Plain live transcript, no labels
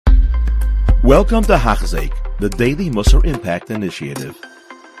Welcome to Hachzik, the Daily Musar Impact Initiative.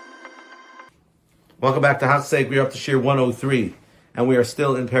 Welcome back to Hachzik. We're up to Shir 103, and we are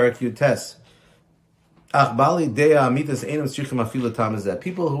still in Perek Yutes.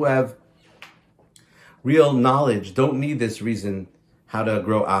 People who have real knowledge don't need this reason how to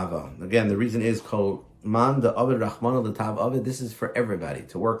grow Ava. Again, the reason is called Man the Avid Rahman the Tav Avid. This is for everybody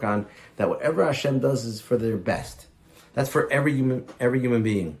to work on that. Whatever Hashem does is for their best. That's for every human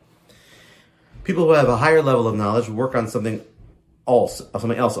being. People who have a higher level of knowledge work on something else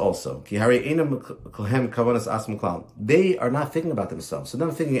also. They are not thinking about themselves. So they're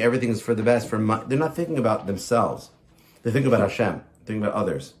not thinking everything is for the best. They're not thinking about themselves. They think about Hashem. They think about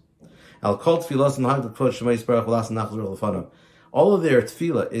others. All of their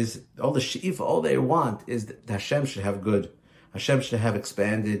tefillah is, all the she'if, all they want is that Hashem should have good. Hashem should have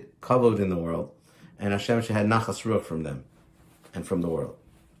expanded kavod in the world. And Hashem should have nachas ruach from them and from the world.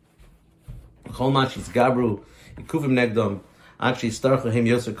 The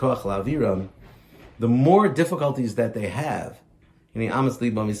more difficulties that they have,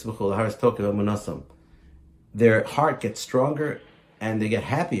 their heart gets stronger and they get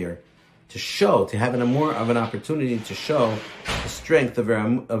happier to have more of an opportunity to show the strength of their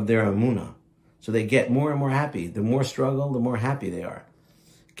amunah. So they get more and more happy. The more struggle, the more happy they are.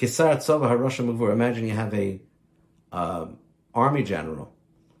 Imagine you have a army general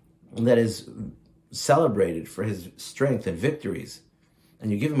that is celebrated for his strength and victories,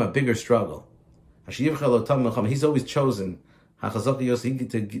 and you give him a bigger struggle. He's always chosen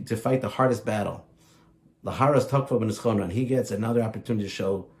to fight the hardest battle. He gets another opportunity to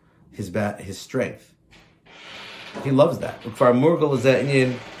show his strength. He loves that.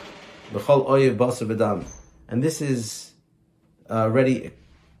 And this is already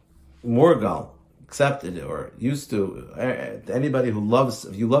morgal, accepted or used to. Anybody who loves,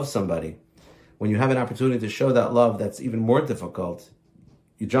 if you love somebody, when you have an opportunity to show that love that's even more difficult,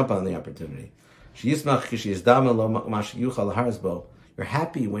 you jump on the opportunity. You're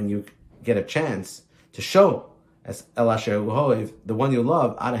happy when you get a chance to show as the one you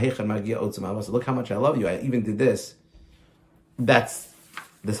love. Look how much I love you. I even did this. That's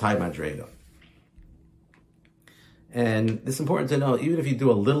this high madrega. And it's important to know, even if you do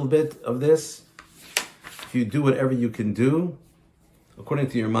a little bit of this, if you do whatever you can do, according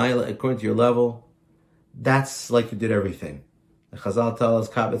to your mile, according to your level, that's like you did everything. The Chazal tells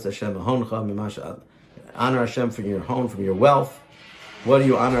us, Kabetz Hashem honcha, honor Hashem from your home, from your wealth. What do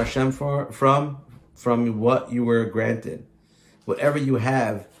you honor Hashem from? From what you were granted. Whatever you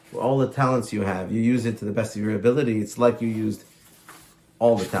have, all the talents you have, you use it to the best of your ability. It's like you used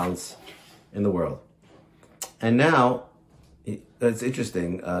all the talents in the world. And now, it's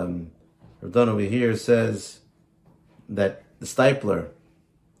interesting. Radon over here says that the Stipler,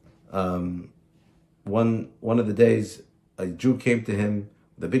 one of the days, a Jew came to him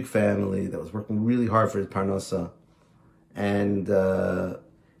with a big family that was working really hard for his parnasa, and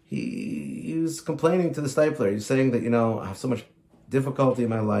he was complaining to the Stipler. He's saying that, I have so much difficulty in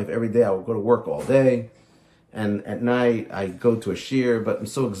my life. Every day I would go to work all day, and at night I go to a shir, but I'm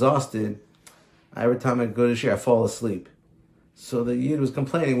so exhausted. Every time I go to shir, I fall asleep. So the Yid was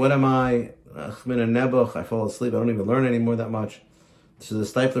complaining, what am I? I fall asleep. I don't even learn anymore that much. So the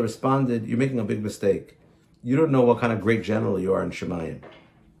Stipler responded, you're making a big mistake. You don't know what kind of great general you are in Shemayim.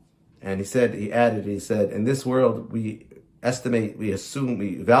 And he said, in this world, we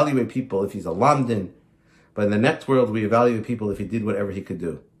evaluate people if he's a lamdin, but in the next world, we evaluate people if he did whatever he could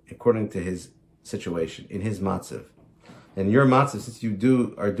do, according to his situation, in his matziv. And your matziv, since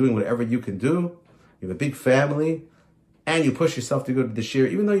you are doing whatever you can do, you have a big family, and you push yourself to go to the shir,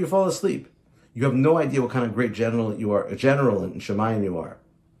 even though you fall asleep. You have no idea what kind of great general you are, a general in Shemayim you are.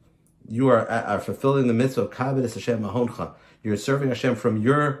 You are fulfilling the mitzvah of Kabbalas Hashem Mahoncha. You're serving Hashem from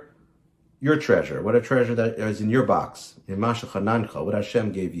your treasure. What a treasure that is in your box. In Mashachanancha, what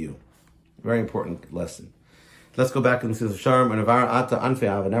Hashem gave you. Very important lesson. Let's go back into the Yesharim and Ata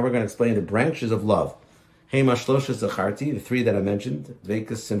Anfe'av, and now we're going to explain the branches of love. Hema Shlosha Zacharti, the three that I mentioned,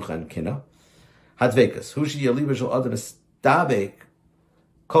 Dveikus, Simcha, and Kina. Hadveikus, Hushi Yaliba Shel Adam Estabek,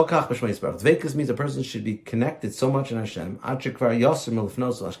 Kol Kach B'Shmei Yisbarach. Dveikus means a person should be connected so much in Hashem, Ad Shekvar Yosem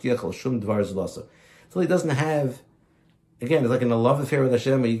Elifnoso Ashkiach El Shum Dvar Zulaso. So he doesn't have, again, it's like in a love affair with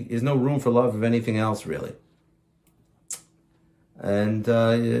Hashem, there's no room for love of anything else, really. And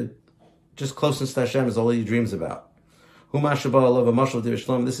just closeness to Hashem is all he dreams about. This is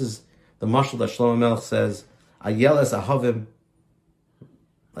the mashal that Shlomo Melech says, Ayeles Ahavim,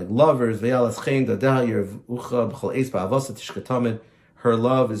 like lovers, her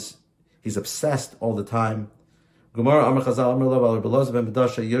love is, he's obsessed all the time. Gemara Amar Chazal Amar Lav Al Rebbe Elazar ben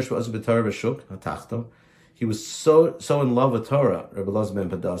Padasha Yoshua Azu B'Torah B'Shuk Hatachto. He was so in love with Torah, Rebbe Elazar ben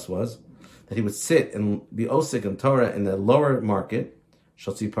Padas was, that he would sit and be osik in Torah in the lower market,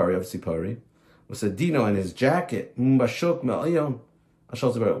 Shal Tzipari of Tzipari, was a dino, and his jacket B'Shuk Me'ayom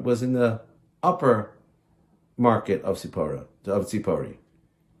Ashal Tzipari was in the upper market of Tzipari.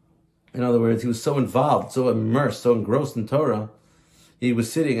 In other words, he was so involved, so immersed, so engrossed in Torah, he was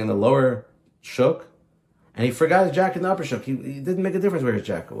sitting in the lower shuk, and he forgot his jacket in the upper shuk. He didn't make a difference where his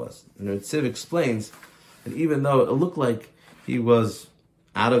jacket was. And the Tziv explains that even though it looked like he was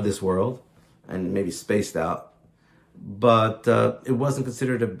out of this world and maybe spaced out, but it wasn't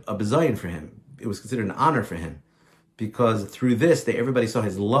considered a bizayon for him. It was considered an honor for him, because through this, everybody saw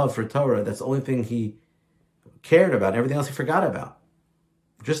his love for Torah. That's the only thing he cared about. Everything else he forgot about.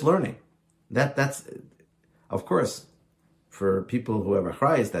 Just learning. That's of course, for people who have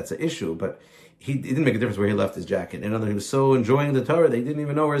achrayis, that's an issue, but he didn't make a difference where he left his jacket. In other words, he was so enjoying the Torah, they didn't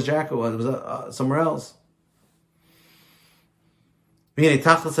even know where his jacket was. It was somewhere else.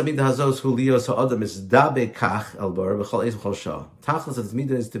 Tachlis of the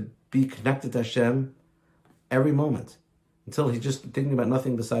midah is to be connected to Hashem every moment, until he's just thinking about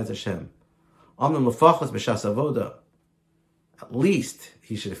nothing besides Hashem. At least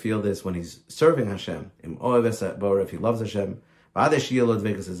he should feel this when he's serving Hashem. If he loves Hashem,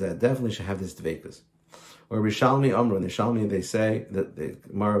 definitely should have this dveikus. Or Rishalmi Amru, in the Rishalmi they say, that the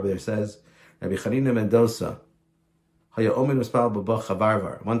Gemara over there says, Rabbi Chanina Mendoza, one time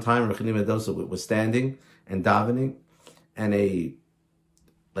Rabbi Chanina Mendoza was standing and davening, and a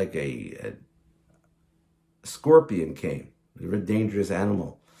scorpion came, a very dangerous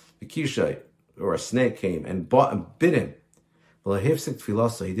animal, a kishai, or a snake came and bit him. So he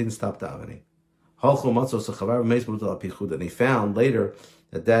didn't stop davening. And they found later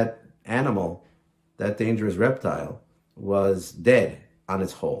that animal, that dangerous reptile, was dead on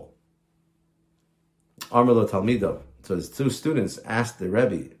its hole. Amar lo talmido. So his two students asked the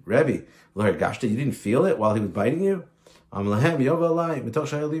Rebbe, you didn't feel it while he was biting you? You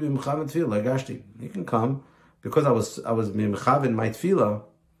can come, because I was mimchav in my tefillah,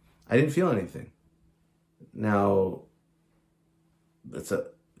 I didn't feel anything. Now,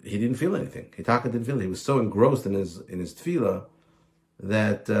 he didn't feel anything. Hitaka didn't feel it. He was so engrossed in his tefillah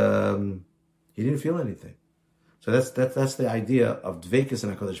that he didn't feel anything. So that's the idea of dveikus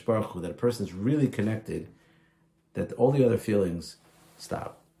and HaKadosh Baruch Hu, that a person's really connected, that all the other feelings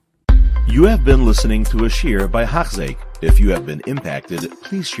stop. You have been listening to a shir by Hachzeik. If you have been impacted,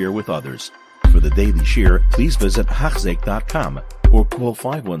 please share with others. For the daily shir, please visit Hachzeik.com or call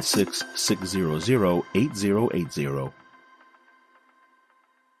 516-600-8080.